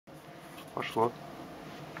Пошло.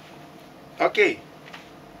 Okay,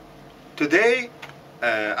 today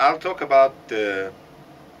I'll talk about the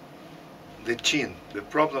chin, the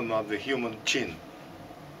problem of the human chin.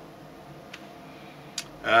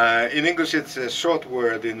 In English it's a short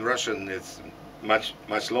word, in Russian it's much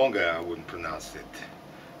longer. I wouldn't pronounce it.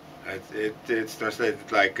 It's translated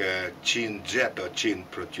like chin jet or chin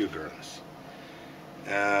protuberance.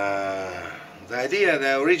 The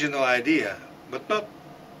original idea, but not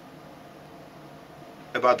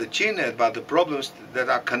about the chin, about the problems that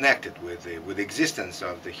are connected with the existence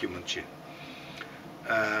of the human chin.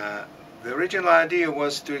 The original idea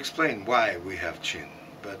was to explain why we have chin,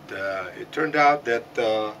 but it turned out that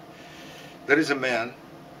there is a man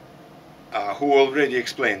who already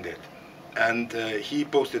explained it, and he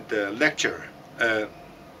posted a lecture,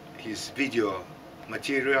 his video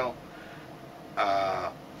material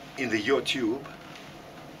in the YouTube.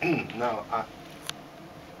 Now I'll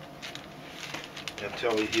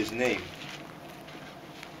tell you his name.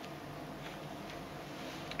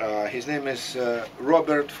 His name is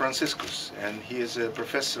Robert Franciscus, and he is a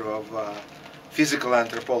professor of physical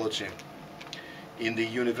anthropology in the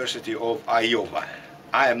University of Iowa.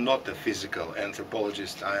 I am not a physical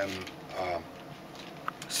anthropologist, I am a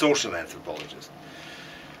social anthropologist.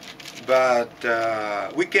 But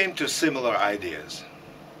we came to similar ideas.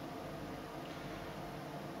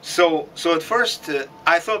 So at first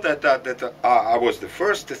I thought that I was the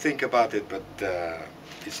first to think about it, but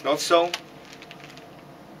it's not so.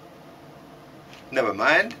 Never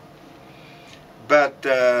mind. But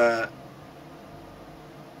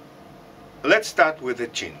let's start with the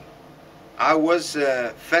chin. I was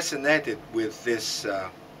fascinated with this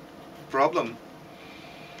problem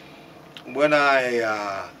when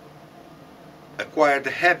I acquired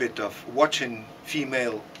the habit of watching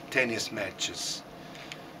female tennis matches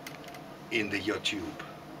in the YouTube.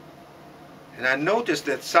 And I noticed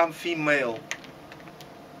that some female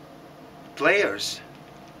players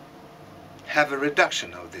have a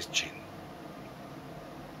reduction of this chin.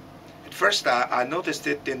 At first I noticed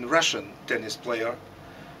it in Russian tennis player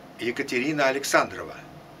Ekaterina Alexandrova.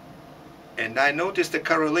 And I noticed a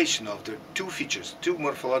correlation of the two features, two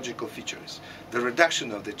morphological features, the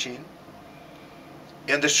reduction of the chin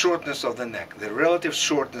and the shortness of the neck, the relative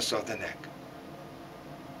shortness of the neck.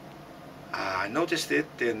 I noticed it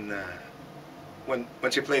in when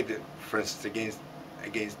she played, for instance,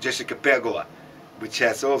 against Jessica Pegula, which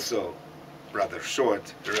has also rather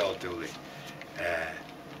short, relatively,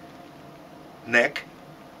 neck.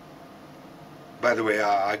 By the way,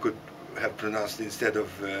 I could have pronounced instead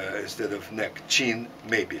of neck, chin,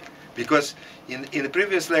 maybe, because in the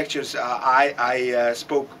previous lectures I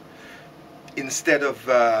spoke instead of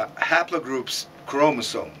haplogroups,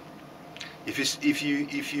 chromosome. If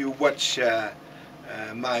you watch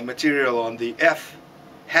my material on the F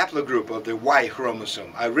haplogroup of the Y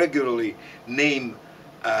chromosome, I regularly name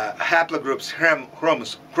haplogroups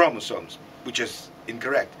chromosomes, which is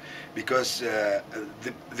incorrect, because the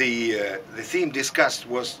theme discussed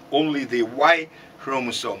was only the Y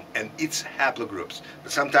chromosome and its haplogroups.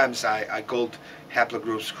 But sometimes I called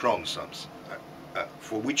haplogroups chromosomes,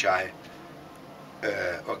 for which I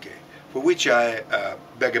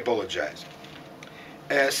beg apologize.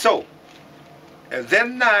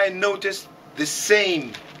 Then I noticed the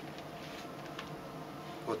same.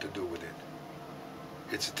 What to do with it?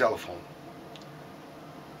 It's a telephone.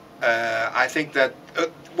 I think that,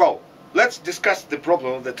 well, let's discuss the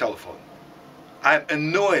problem of the telephone. I'm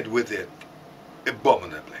annoyed with it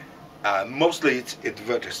abominably. Mostly it's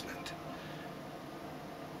advertisement.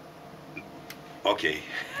 Okay.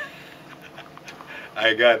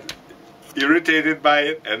 I got irritated by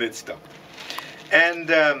it and it stopped. And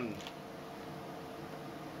then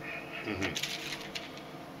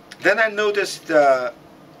I noticed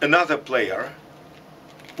another player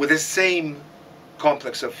with the same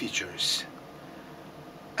complex of features.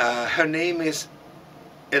 Her name is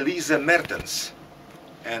Elisa Mertens,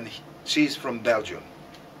 and she's from Belgium.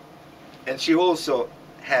 And she also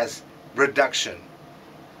has reduction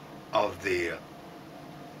of the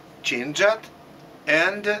chin jut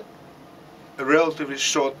and a relatively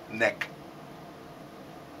short neck.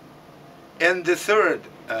 And the third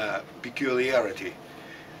peculiarity,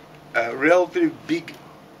 relatively big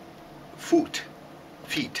feet,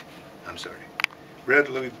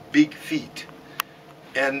 relatively big feet.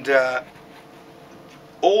 And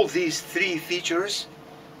all these three features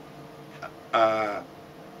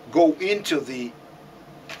go into the,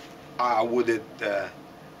 I would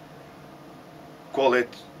call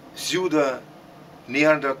it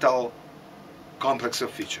pseudo-Neanderthal complex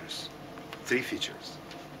of features, three features.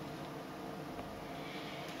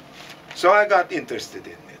 So I got interested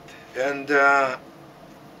in it, and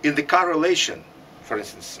in the correlation, for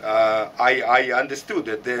instance, I understood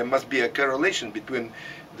that there must be a correlation between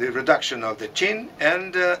the reduction of the chin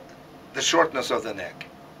and the shortness of the neck.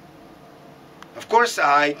 Of course,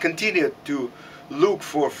 I continued to look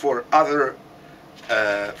for other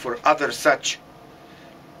such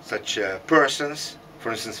persons,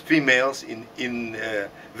 for instance, females in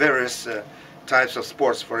various types of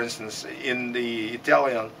sports. For instance, in the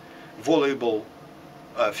Italian volleyball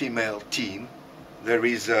female team, there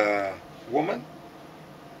is a woman,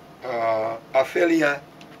 Ofelia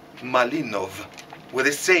Malinov, with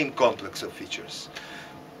the same complex of features.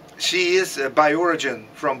 She is by origin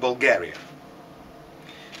from Bulgaria.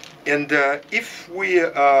 And if we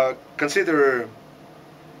consider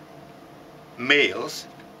males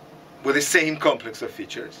with the same complex of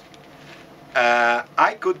features,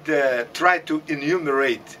 I could try to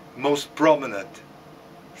enumerate most prominent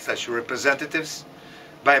such representatives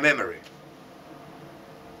by memory.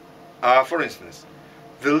 For instance,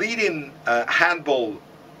 the leading handball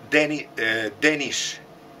Danish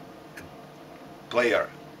player,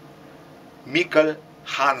 Mikkel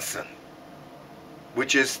Hansen,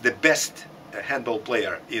 which is the best handball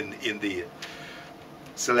player in the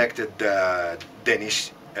selected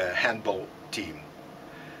Danish handball team.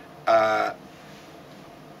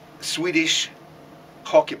 Swedish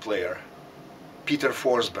hockey player Peter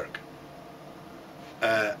Forsberg.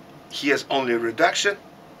 He has only reduction,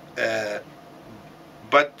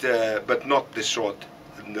 but not the short,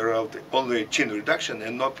 only chin reduction,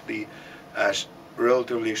 and not the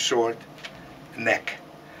relatively short neck.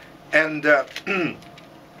 And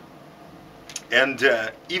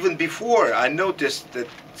even before, I noticed that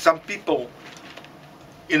some people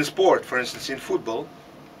in sport, for instance in football,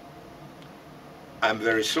 I'm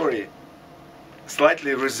very sorry,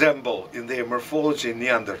 slightly resemble in their morphology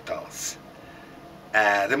Neanderthals.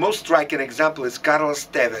 The most striking example is Carlos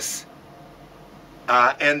Tevez,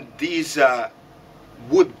 and these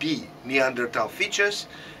would-be Neanderthal features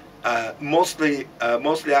mostly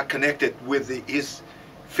are connected with his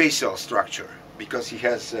facial structure, because he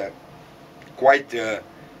has quite a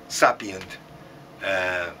sapient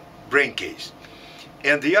brain case.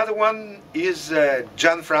 And the other one is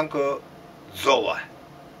Gianfranco Zola.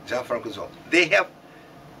 Gianfranco Zola. They have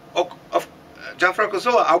of Gianfranco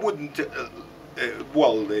Zola. I wouldn't.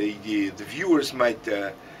 Well, the viewers might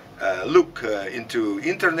look into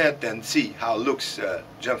internet and see how looks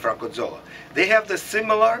Gianfranco Zola. They have the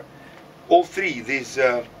similar. All three. These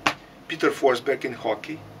Peter Forsberg in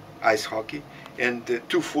hockey, ice hockey, and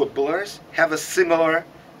two footballers have a similar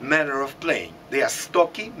manner of playing. They are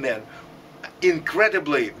stocky men,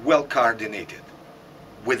 incredibly well coordinated,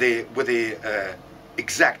 with the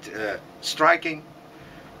exact striking,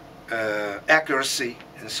 accuracy,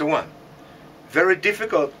 and so on. Very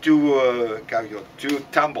difficult to calculate, to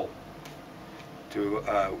tumble, to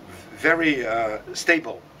very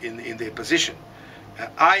stable in their position.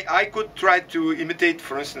 I could try to imitate,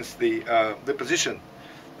 for instance, the position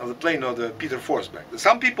of the plane of the Peter Forsberg.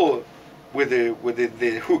 Some people with the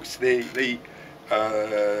hooks, they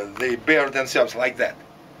bear themselves like that,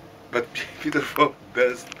 but Peter Forsberg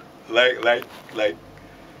does like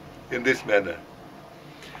in this manner.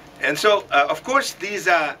 And so, of course, these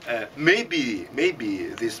are maybe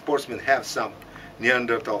these sportsmen have some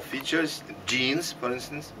Neanderthal features, genes, for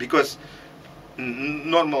instance, because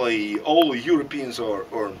normally all Europeans or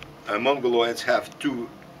Mongoloids have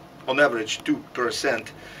on average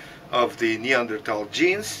 2% of the Neanderthal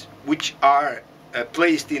genes, which are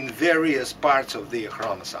placed in various parts of the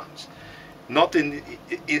chromosomes. Not in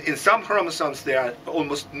some chromosomes there are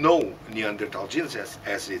almost no Neanderthal genes,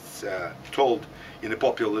 as it's told in the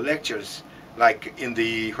popular lectures, like in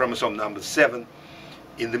the chromosome number 7.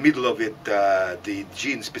 In the middle of it, the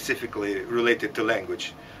gene specifically related to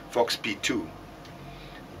language, FOXP2.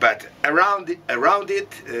 But around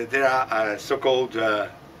it, there are so-called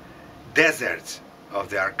deserts of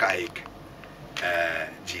the archaic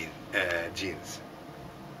genes.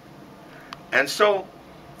 And so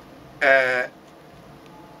I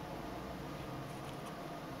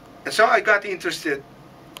got interested.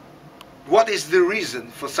 What is the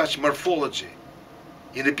reason for such morphology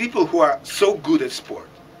in the people who are so good at sport,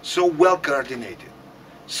 so well coordinated,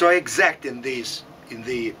 so exact in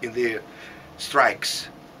their strikes,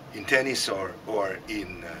 in tennis or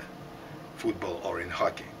in football or in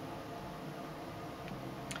hockey?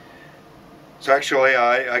 So actually,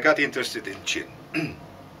 I got interested in chin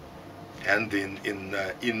and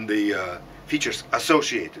in the features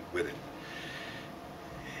associated with it.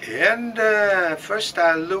 And first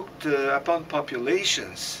I looked upon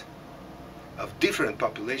populations of different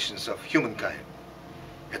populations of humankind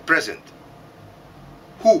at present.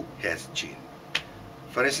 Who has gene?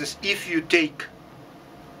 For instance, if you take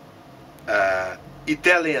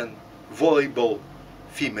Italian volleyball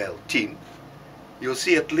female team, you'll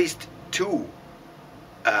see at least two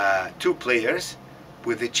players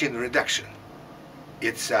with a gene reduction.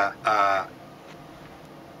 It's a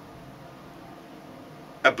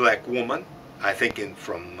black woman, I think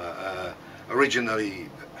originally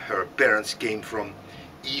her parents came from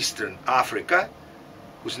Eastern Africa,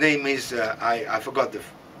 whose name is, I forgot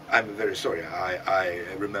I'm very sorry, I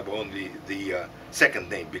remember only the second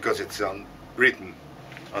name because it's written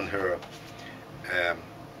on her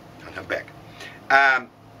back.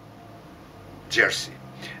 Jersey.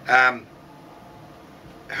 Her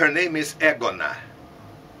name is Egona.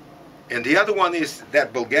 And the other one is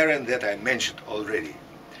that Bulgarian that I mentioned already.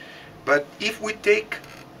 But if we take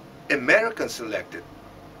American selected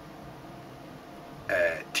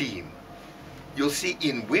team, you'll see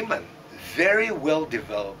in women very well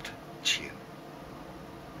developed gene.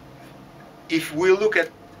 If we look at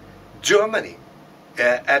Germany,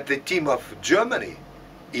 at the team of Germany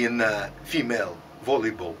in female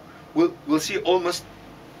volleyball, we'll see almost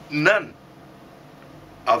none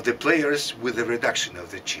of the players with a reduction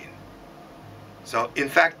of the gene. So in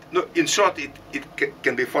fact, no, in short, it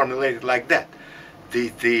can be formulated like that.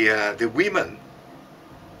 The women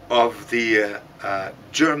of the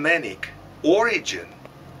Germanic origin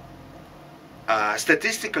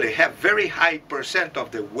statistically have very high percent of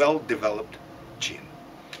the well-developed gene.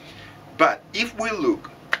 But if we look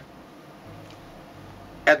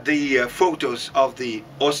at the photos of the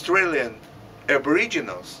Australian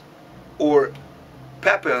Aboriginals or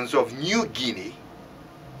Papuans of New Guinea,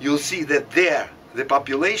 you'll see that there the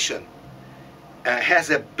population has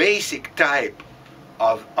a basic type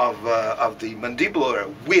of the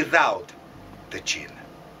mandibular without the gene.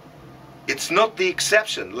 It's not the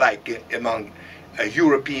exception like among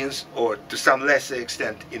Europeans or to some lesser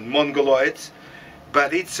extent in Mongoloids,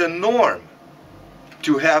 but it's a norm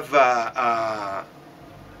to have a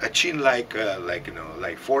gene like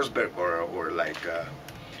Forsberg or like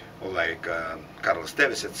Carlos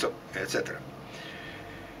Tevez, etc.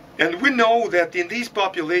 And we know that in these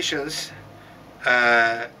populations,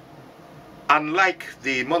 unlike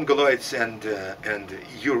the Mongoloids and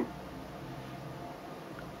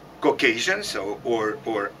Caucasians or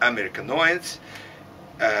Americanoids,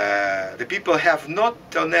 the people have not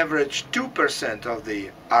on average 2% of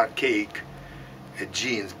the archaic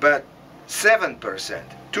genes, but 7%,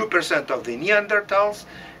 2% of the Neanderthals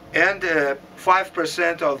and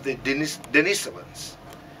 5% of the Denisovans.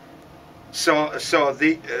 So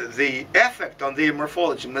the effect on the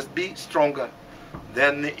morphology must be stronger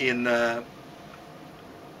than in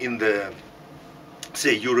the,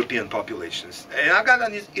 say, European populations. And I got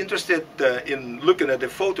interested in looking at the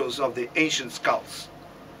photos of the ancient skulls,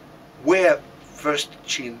 where first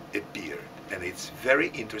gene appeared, and it's a very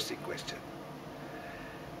interesting question.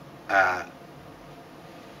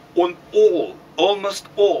 On almost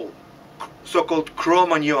all so-called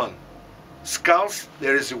Cro-Magnon skulls,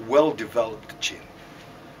 there is a well-developed gene.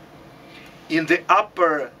 In the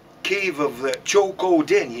upper cave of the Choukou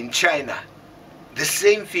Den in China, the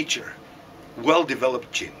same feature,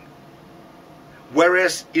 well-developed gene.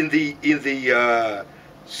 Whereas in the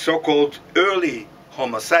so-called early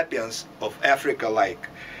Homo sapiens of Africa, like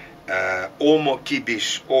Omo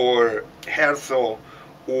Kibish or Hertho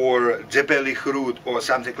or Jebeli Hrud or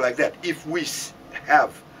something like that, if we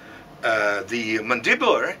have the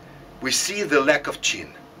mandibular, we see the lack of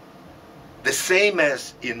gene. The same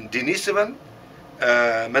as in Denisovan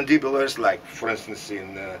mandibulars, like for instance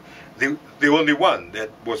in the only one that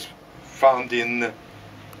was found in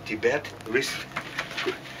Tibet,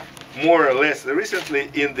 more or less recently,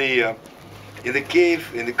 in the cave,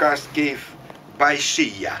 in the karst cave by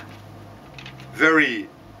Shia. Very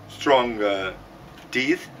strong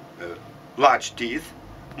teeth, large teeth,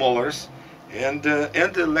 molars, and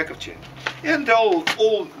the lack of gene, and all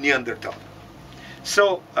Neanderthal.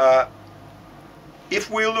 So if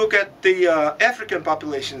we look at the African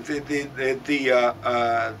population, the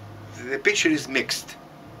picture is mixed.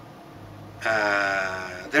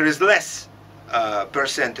 There is less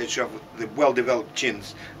percentage of the well-developed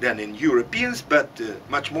genes than in Europeans, but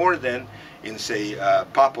much more than in, say,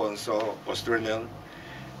 Papuans or Australian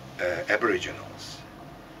Aboriginals.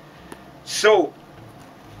 So,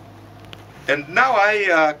 and now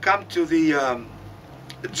I come to the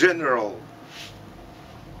general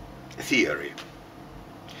theory.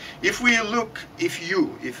 If we look,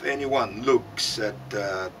 if anyone looks at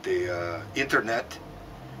the internet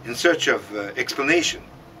in search of explanation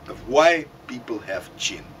of why people have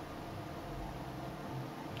gene.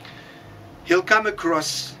 He'll come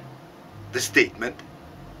across the statement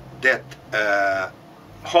that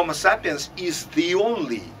Homo sapiens is the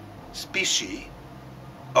only species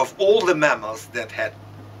of all the mammals that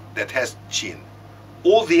has gene.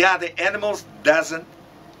 All the other animals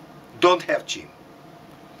don't have gene.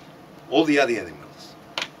 All the other animals.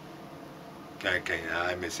 Okay,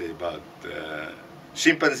 I may say about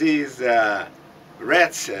chimpanzees,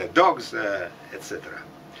 rats, dogs, etc.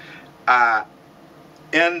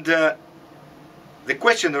 And the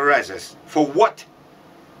question arises, for what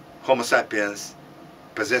Homo sapiens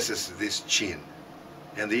possesses this gene?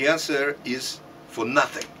 And the answer is for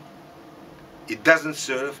nothing. It doesn't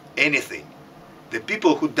serve anything. The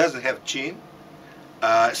people who doesn't have gene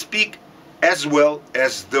speak as well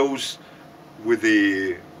as those with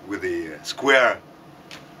the square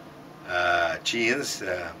genes.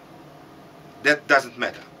 That doesn't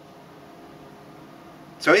matter.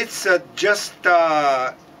 So it's just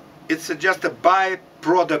a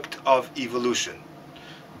byproduct of evolution.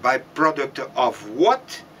 Byproduct of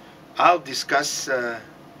what? I'll discuss a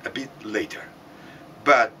bit later.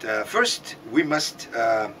 But first we must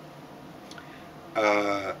come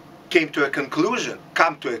to a conclusion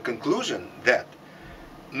that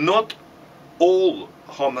not all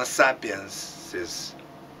Homo sapiens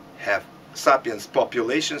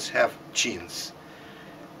populations have genes.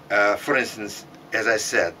 For instance, as I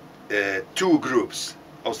said, two groups,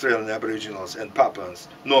 Australian Aboriginals and Papuans,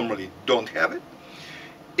 normally don't have it,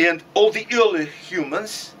 and all the early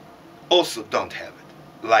humans also don't have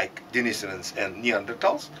it, like Denisovans and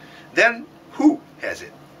Neanderthals. Then who has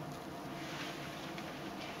it?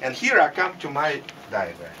 And here I come to my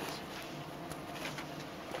diagrams.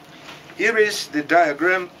 Here is the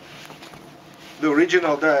diagram, the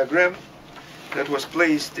original diagram that was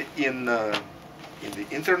placed in the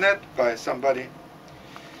internet by somebody,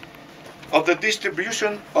 of the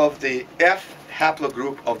distribution of the F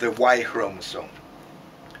haplogroup of the Y chromosome,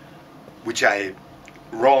 which I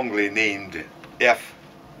wrongly named F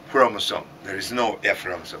chromosome. There is no F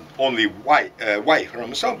chromosome, only Y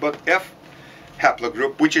chromosome, but F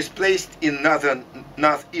haplogroup, which is placed in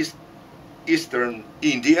northeastern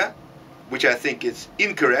India, which I think is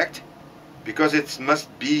incorrect, because it must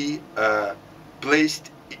be placed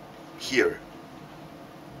here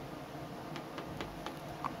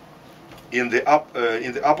in the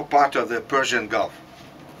upper part of the Persian Gulf.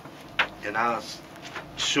 And I'll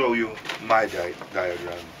show you my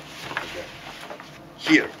diagram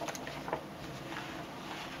here.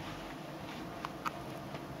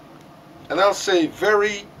 And I'll say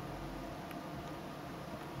very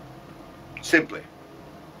simply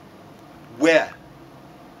where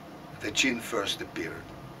the gene first appeared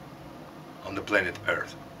on the planet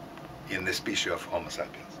Earth in the species of Homo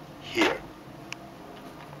sapiens. Here.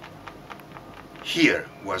 Here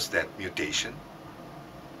was that mutation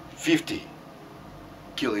 50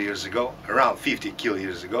 kiloyears ago, around 50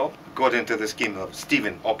 kiloyears ago, according to the scheme of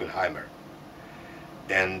Stephen Oppenheimer.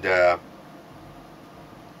 And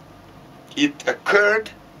it occurred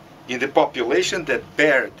in the population that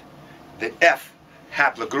bared the F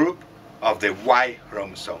haplogroup of the Y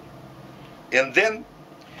chromosome. And then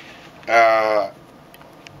a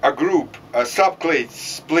subclade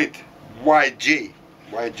split YJ.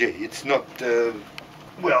 It's not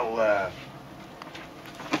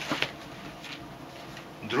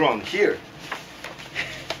drawn here.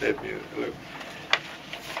 Let me look.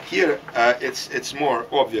 Here it's more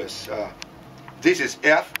obvious. This is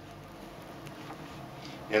F,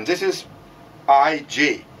 and this is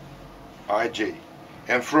IJ.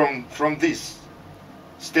 And from this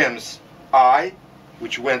stems I,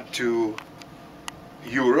 which went to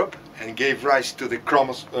Europe and gave rise to the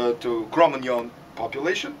Cro-Magnon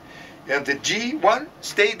population, and the G1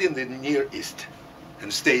 stayed in the Near East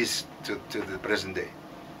and stays to the present day.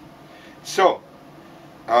 So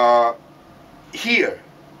here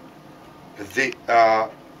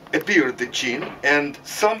appeared the gene, and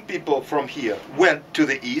some people from here went to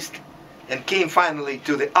the east and came finally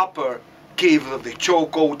to the upper cave of the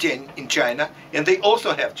Choukou-Tian in China, and they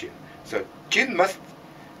also have gene. So gene must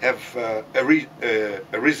have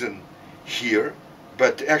arisen here,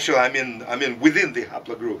 but actually I mean within the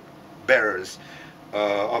haplogroup bearers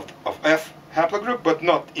of F haplogroup, but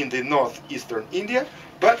not in the northeastern India,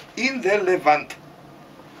 but in the Levant.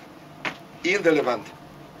 In the Levant.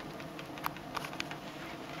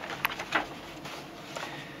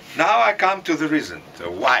 Now I come to the reason,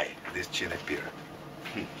 so why this gene appeared.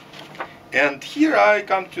 And here I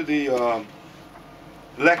come to the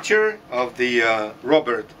lecture of the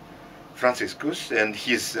Robert Franciscus and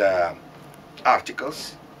his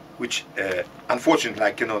articles which unfortunately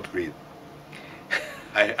I cannot read.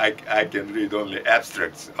 I can read only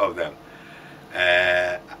abstracts of them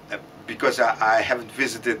because I haven't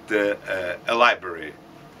visited a library,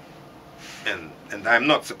 and I'm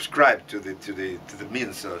not subscribed to the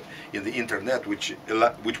means in the internet which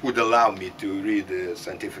would allow me to read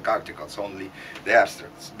scientific articles, only the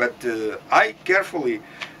abstracts. But I carefully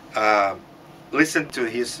listened to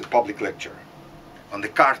his public lecture on the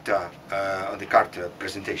Carta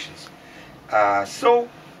presentations. So,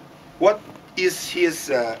 what is his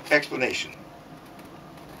explanation?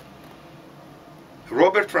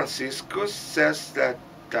 Robert Franciscus says that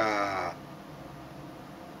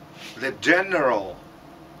the general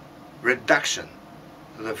reduction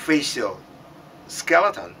of the facial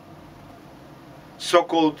skeleton,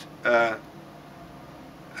 so-called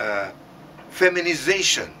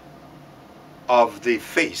feminization of the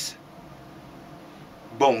face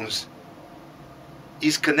bones,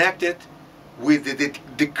 is connected with the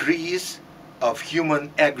decrease of human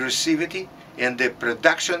aggressivity and the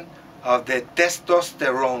production of the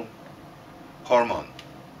testosterone hormone,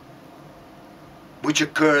 which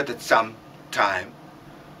occurred at some time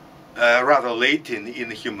rather late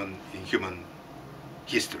in human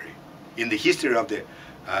history, in the history of the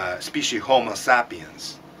species Homo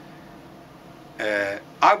sapiens.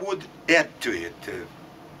 I would add to it,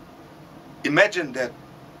 imagine that,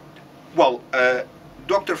 well,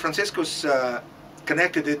 Dr. Franciscus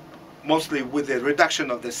connected it mostly with the reduction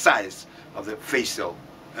of the size of the facial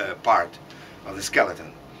part of the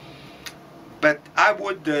skeleton. But I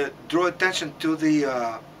would draw attention to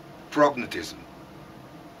the prognatism.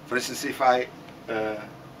 For instance, if I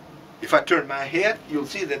turn my head, you'll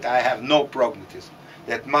see that I have no prognatism,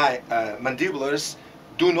 that my mandibulars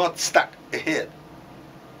do not stack ahead,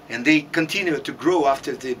 and they continue to grow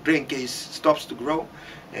after the brain case stops to grow,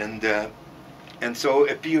 and so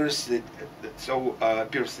appears that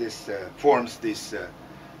forms this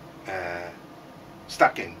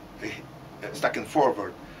stacking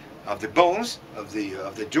forward of the bones of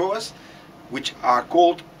the jaws, which are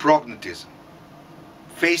called prognatism,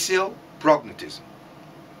 facial prognatism,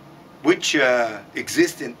 which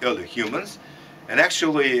exists in early humans, and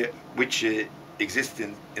actually which exists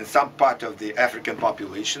in some part of the African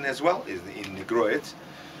population as well, in Negroids.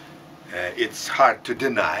 It's hard to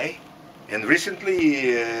deny. And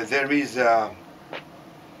recently there is a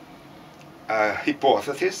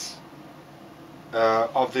hypothesis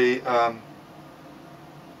of the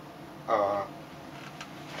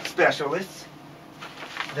specialists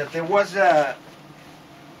that there was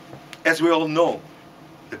as we all know,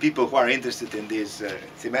 the people who are interested in these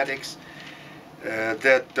thematics,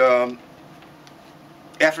 that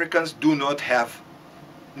Africans do not have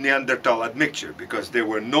Neanderthal admixture, because there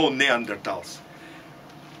were no Neanderthals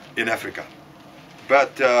in Africa.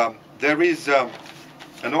 But there is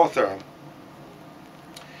an author,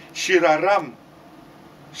 Shiraram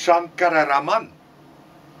Shankararaman,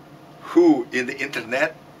 who in the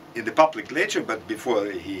internet, in the public lecture, but before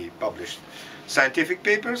he published scientific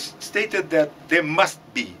papers, stated that there must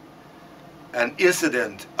be an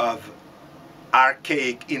incident of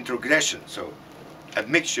archaic introgression, so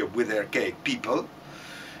admixture with archaic people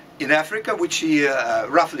in Africa, which he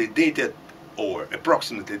roughly dated, or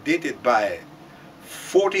approximately dated, by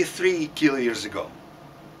 43 kiloyears ago,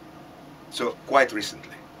 so quite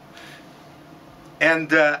recently.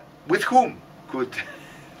 And with whom could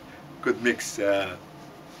mix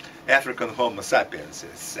African Homo sapiens?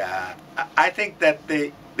 I think that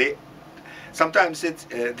sometimes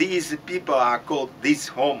these people are called, these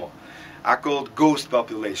Homo are called ghost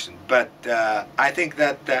population, but I think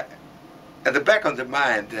that at the back of the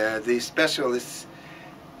mind, the specialists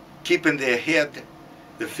keep in their head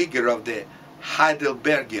the figure of the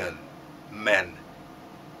Heidelbergian men,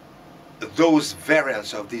 those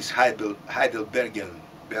variants of these Heidelbergian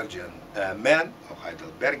men, or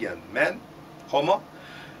Heidelbergian men, Homo,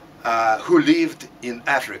 who lived in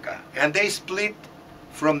Africa, and they split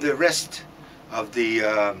from the rest of the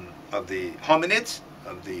hominids,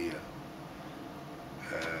 of the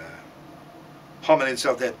hominids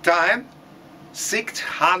of that time,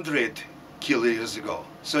 600 kiloyears ago.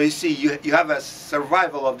 So you see, you have a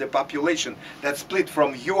survival of the population that split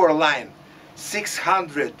from your line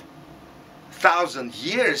 600,000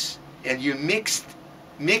 years, and you mix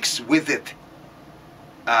with it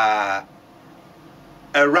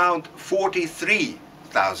around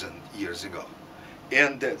 43,000 years ago.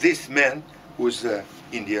 And this man, who's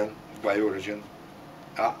Indian by origin,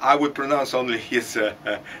 I would pronounce only his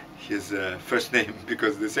first name,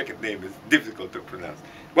 because the second name is difficult to pronounce.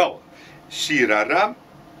 Well, Shiraram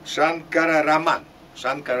Shankararaman.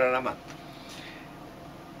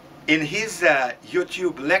 in his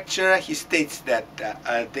YouTube lecture, he states that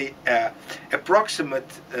the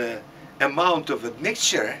approximate amount of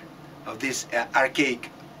admixture of this archaic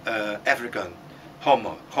African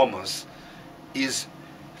homos is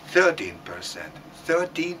 13%.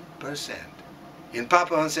 13%. In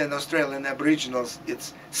Papuans and Australian Aboriginals,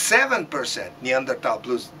 it's 7% Neanderthal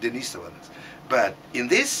plus Denisovans. But in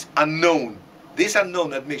this unknown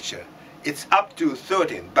admixture, it's up to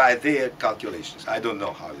 13 by their calculations. I don't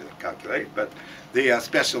know how they calculate, but they are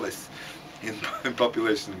specialists in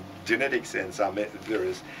population genetics and some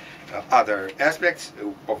various other aspects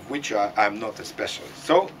of which I'm not a specialist.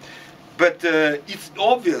 So, but it's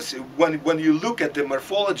obvious when you look at the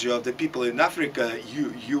morphology of the people in Africa,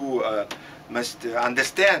 you must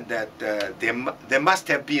understand that there must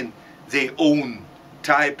have been their own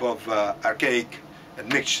type of archaic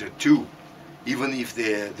admixture too, even if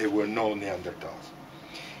there were no Neanderthals.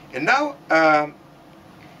 And now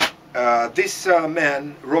this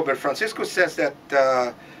man, Robert Francisco, says that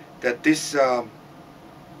that this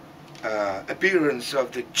appearance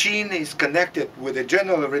of the gene is connected with a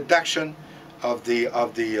general reduction of the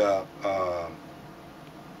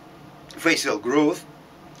facial growth.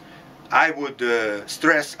 I would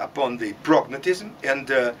stress upon the prognatism,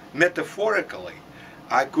 and metaphorically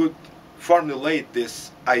I could formulate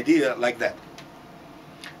this idea like that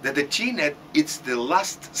the gene, it's the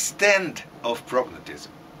last stand of prognatism.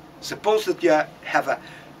 Suppose that you have a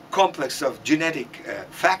complex of genetic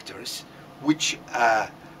factors which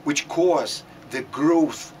cause the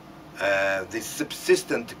growth, the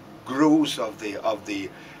subsistent growth of the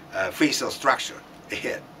facial structure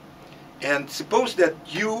ahead. And suppose that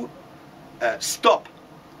you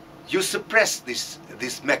you suppress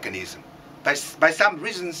this mechanism. By some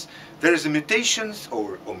reasons, there is a mutations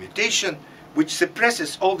or mutation which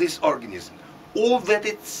suppresses all these organisms. All that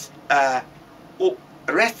all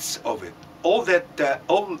rests of it, all the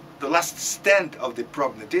last stand of the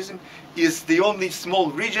prognatism is the only small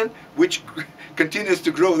region which continues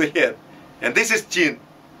to grow the head. And this is chin.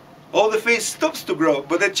 All the face stops to grow,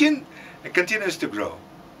 but the chin continues to grow.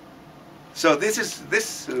 So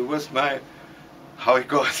this was my, how I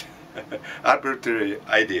call it, arbitrary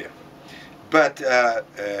idea. But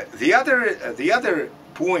the other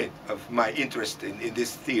point of my interest in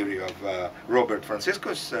this theory of Robert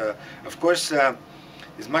Francisco's, of course,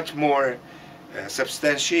 is much more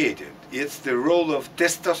substantiated. It's the role of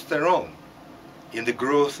testosterone in the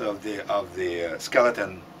growth of the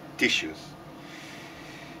skeleton tissues.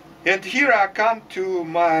 And here I come to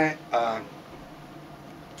my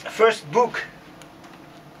first book.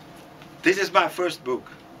 This is my first book,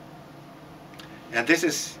 and this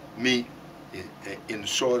is me in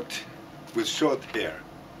short, with short hair.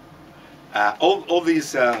 All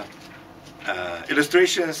these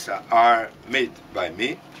illustrations are made by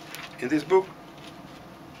me in this book,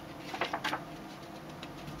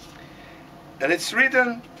 and it's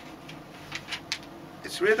written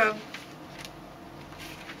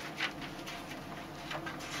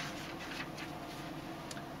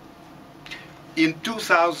in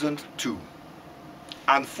 2002.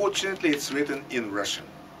 Unfortunately, it's written in Russian.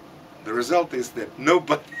 The result is that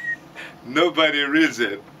nobody reads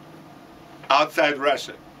it outside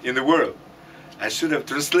Russia in the world. I should have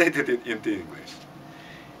translated it into English.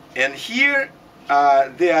 And here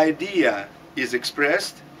the idea is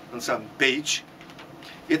expressed on some page.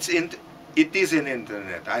 It is in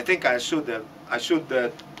internet. I think I should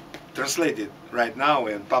translate it right now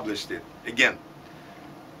and publish it again.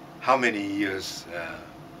 How many years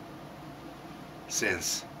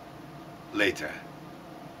since later?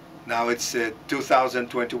 Now it's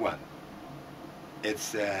 2021.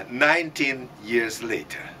 It's 19 years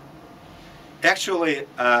later. Actually,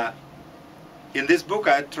 in this book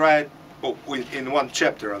I tried, in one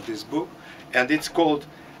chapter of this book, and it's called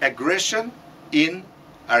Aggression in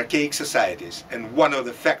Archaic Societies. And one of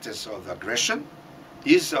the factors of aggression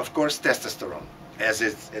is, of course, testosterone, as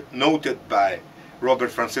it's noted by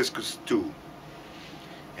Robert Francisco too.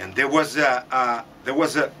 And there was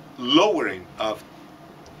a lowering of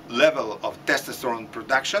level of testosterone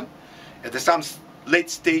production at some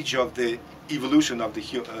late stage of the evolution of the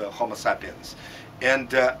Homo sapiens, and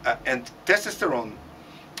testosterone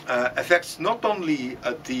affects not only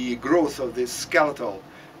the growth of the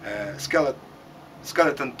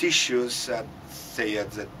skeleton tissues, say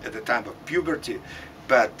at the time of puberty,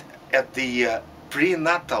 but at the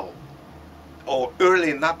prenatal or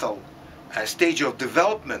early natal stage of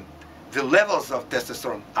development, the levels of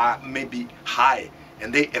testosterone are maybe high,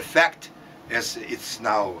 and they affect, as it's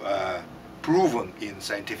now proven in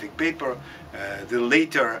scientific paper the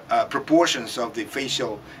later proportions of the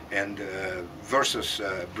facial and versus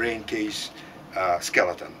brain case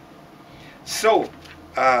skeleton. So,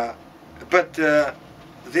 but the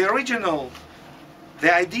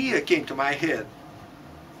idea came to my head,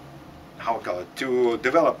 how I call it, to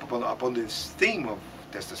develop upon this theme of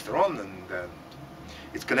testosterone and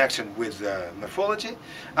its connection with morphology.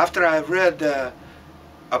 After I've read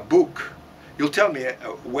a book, you'll tell me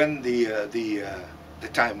when the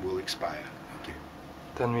time will expire. Okay.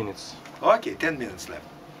 10 minutes. Okay, 10 minutes left.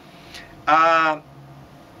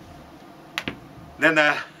 Then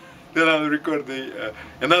I'll record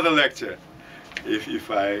another lecture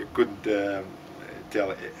if I couldn't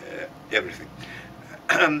tell everything.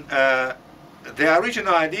 The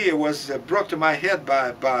original idea was brought to my head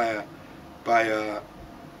by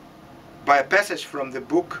a passage from the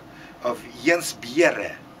book of Jens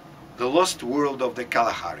Bjerre, The Lost World of the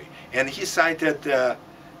Kalahari, and he cited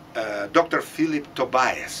Dr. Philip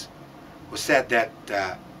Tobias, who said that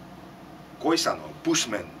Khoisan, or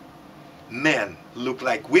Bushmen, men look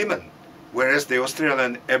like women, whereas the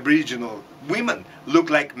Australian Aboriginal women look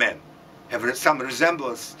like men, have some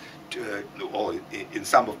resemblance to, or in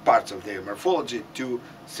some of parts of their morphology to,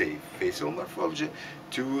 say, facial morphology,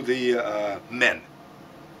 to the men.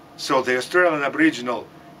 So the Australian Aboriginal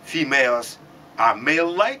females are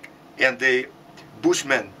male-like, and the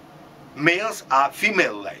Bushmen males are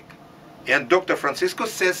female-like. And Dr. Francisco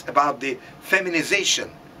says about the feminization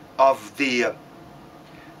of the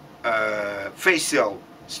facial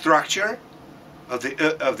structure of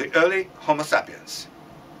the early Homo sapiens.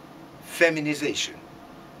 Feminization.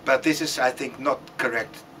 But this is, I think, not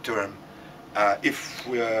correct term. If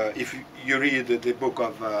you read the book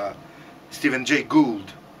of Stephen Jay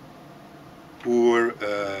Gould, who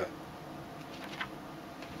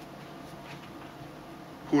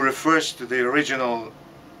refers to the original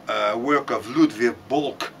work of Ludwig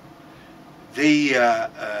Bolk, they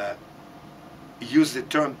use the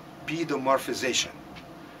term pedomorphization,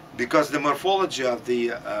 because the morphology of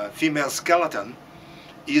the female skeleton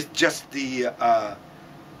is just the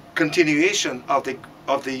continuation of the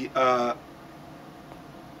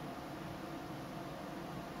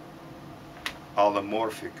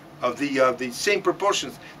allomorphic, of the same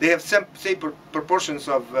proportions. They have same proportions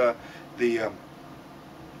of the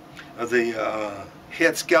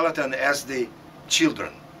head skeleton as the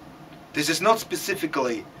children. This is not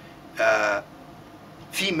specifically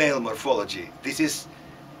female morphology. This is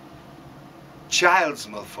child's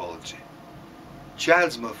morphology.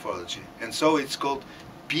 Child's morphology. And so it's called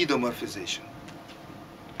pedomorphization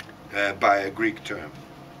by a Greek term.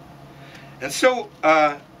 And so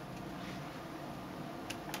I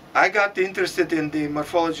got interested in the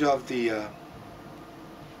morphology of the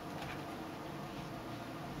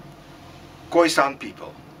Khoisan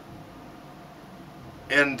people.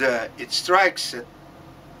 And it strikes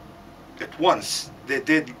at once that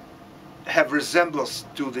they have resemblance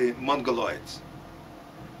to the Mongoloids.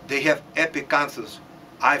 They have epicanthus,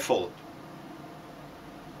 eye fold,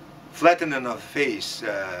 flattening of face,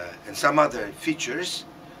 and some other features,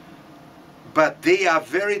 but they are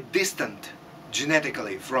very distant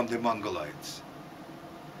genetically from the Mongoloids.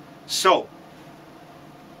 So,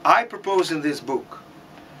 I propose in this book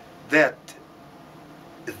that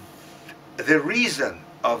the reason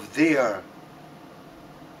of their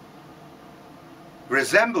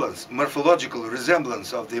resemblance, morphological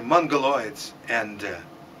resemblance of the Mongoloids and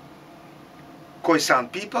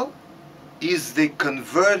Khoisan people is the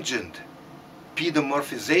convergent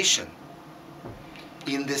pedomorphization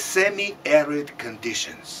in the semi-arid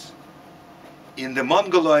conditions. In the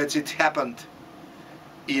Mongoloids it happened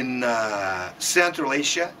in Central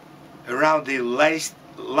Asia around the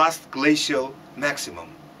last glacial maximum,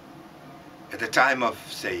 at the time of,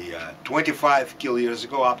 say, 25 kiloyears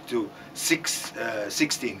ago up to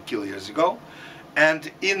 16 kiloyears ago.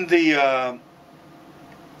 And in the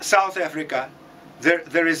South Africa,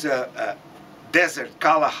 there is a desert,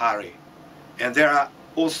 Kalahari, and there are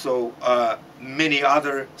also many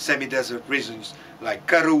other semi-desert regions like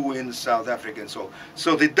Karoo in South Africa and so on.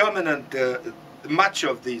 So the dominant, much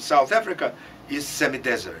of the South Africa is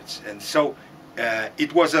semi-deserts, and so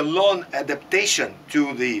it was a long adaptation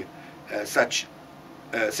to the such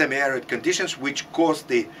semi-arid conditions, which caused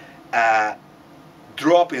the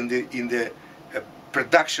drop in the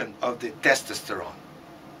production of the testosterone.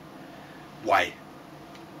 Why?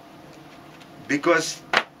 Because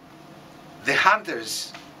the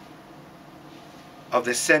hunters of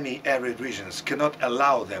the semi-arid regions cannot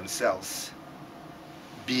allow themselves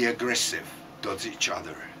be aggressive towards each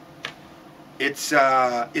other.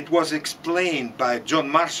 it was explained by John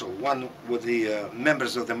Marshall, one of the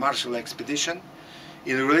members of the Marshall expedition,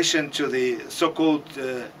 in relation to the so-called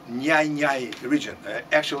Nyai Nyai region.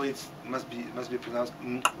 Actually, it must be pronounced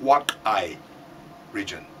Wak-ai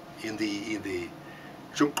region. In the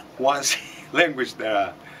Chukwansi language, there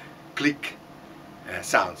are click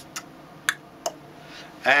sounds,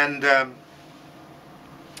 and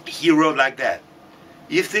he wrote like that: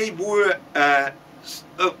 if they were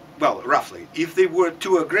well, roughly, if they were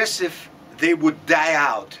too aggressive, they would die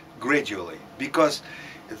out gradually, because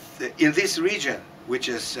in this region, which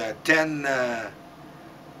is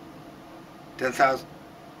 10,000,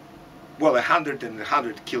 well,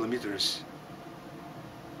 100 kilometers,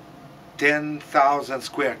 10,000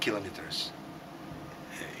 square kilometers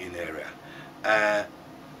in area.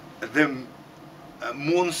 The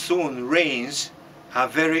monsoon rains are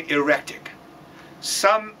very erratic.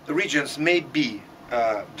 Some regions may be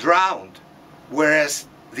drowned, whereas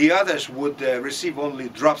the others would receive only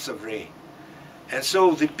drops of rain. And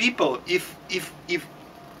so the people, if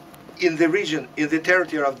in the region, in the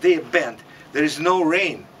territory of their band, there is no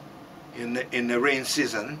rain in the rain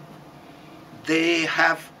season, they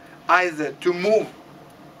have either to move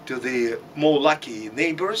to the more lucky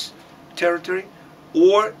neighbors' territory,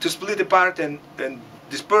 or to split apart and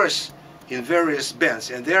disperse in various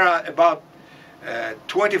bands. And there are about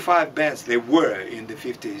 25 bands, they were in the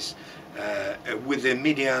 50s, with a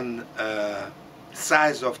median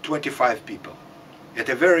size of 25 people. At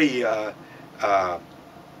a very, at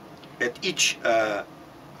each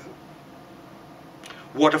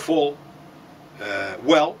waterfall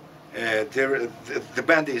well, the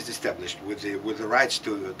band is established with the rights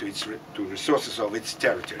to resources of its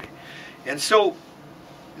territory. And so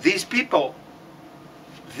these people,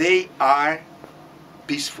 they are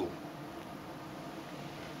peaceful.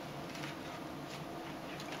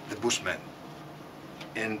 The Bushmen.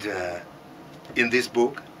 And in this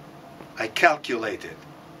book, I calculated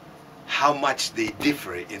how much they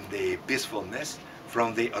differ in the peacefulness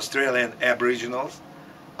from the Australian Aboriginals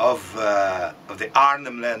of the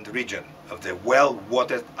Arnhem Land region, of the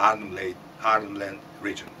well-watered Arnhem Land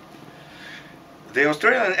region. The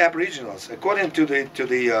Australian Aboriginals, according to the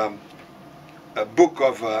book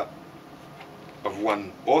of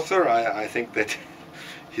one author, I think that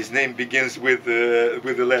his name begins with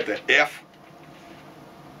the letter F.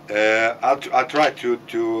 I'll try to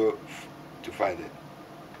find it.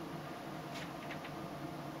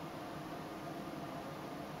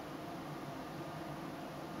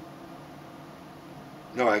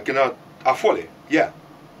 No, I cannot. Foley, yeah.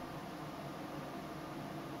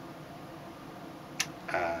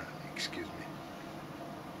 Excuse me.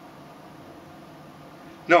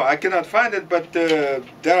 No, I cannot find it, but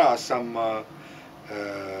there are some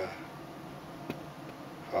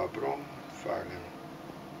Fabron, Fagen,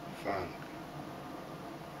 Fang,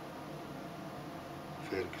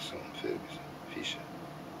 Ferguson, Fisher.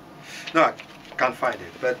 No, I can't find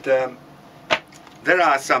it, but there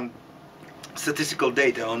are some statistical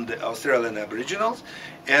data on the Australian Aboriginals,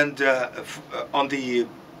 and on the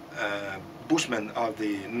Bushmen of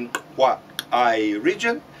the Wak-ai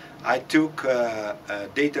region. I took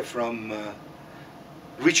data from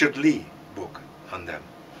Richard Lee book on them,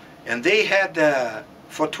 and they had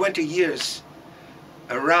for 20 years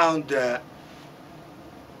around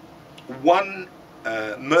one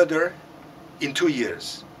murder in 2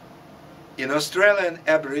 years. In Australian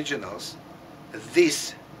Aboriginals,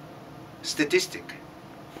 this statistic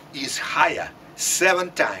is higher,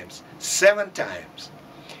 7 times,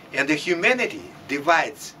 and the humanity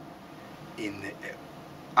divides in,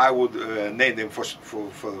 I would name them for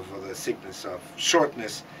the sickness of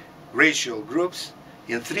shortness, racial groups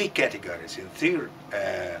in 3 categories, in 3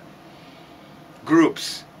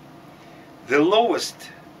 groups. The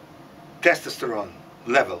lowest testosterone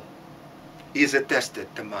level is attested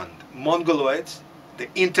among Mongoloids, the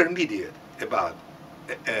intermediate about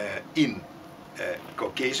in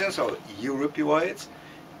Caucasians or Europeoids,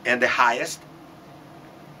 and the highest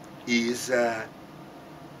is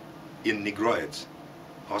in Negroids,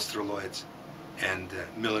 Australoids, and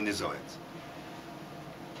Melanozoids.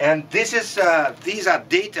 And this is these are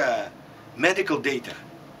data, medical data,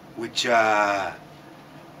 which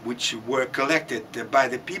were collected by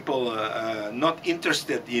the people not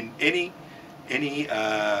interested in any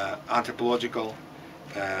anthropological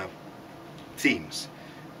themes.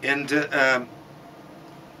 And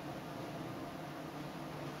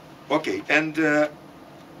okay, and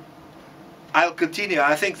I'll continue.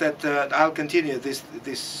 I think that I'll continue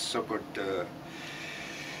this so-called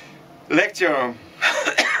lecture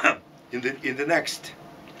in the next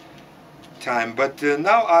time. But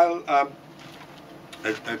now I'll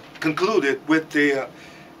concluded with the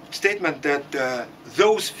statement that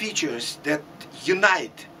those features that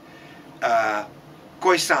unite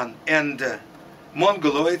Khoisan and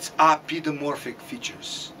Mongoloids are pedomorphic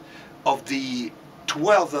features. Of the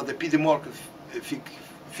 12 of the pedomorphic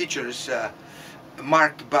features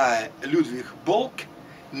marked by Ludwig Bolk,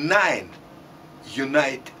 9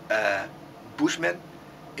 unite Bushmen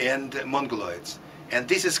and Mongoloids. And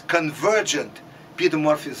this is convergent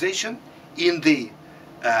pedomorphization in the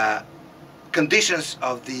conditions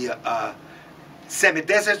of the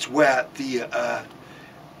semi-deserts where the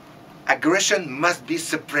aggression must be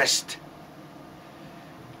suppressed.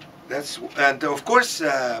 And of course,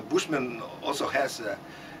 Bushman also has a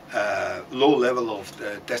low level of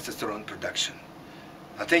testosterone production.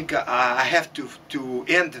 I think I have to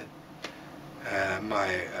end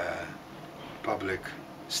my public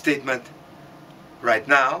statement right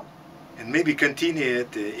now, and maybe continue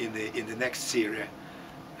it in the next series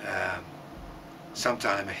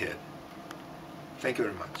sometime ahead. Thank you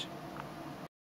very much.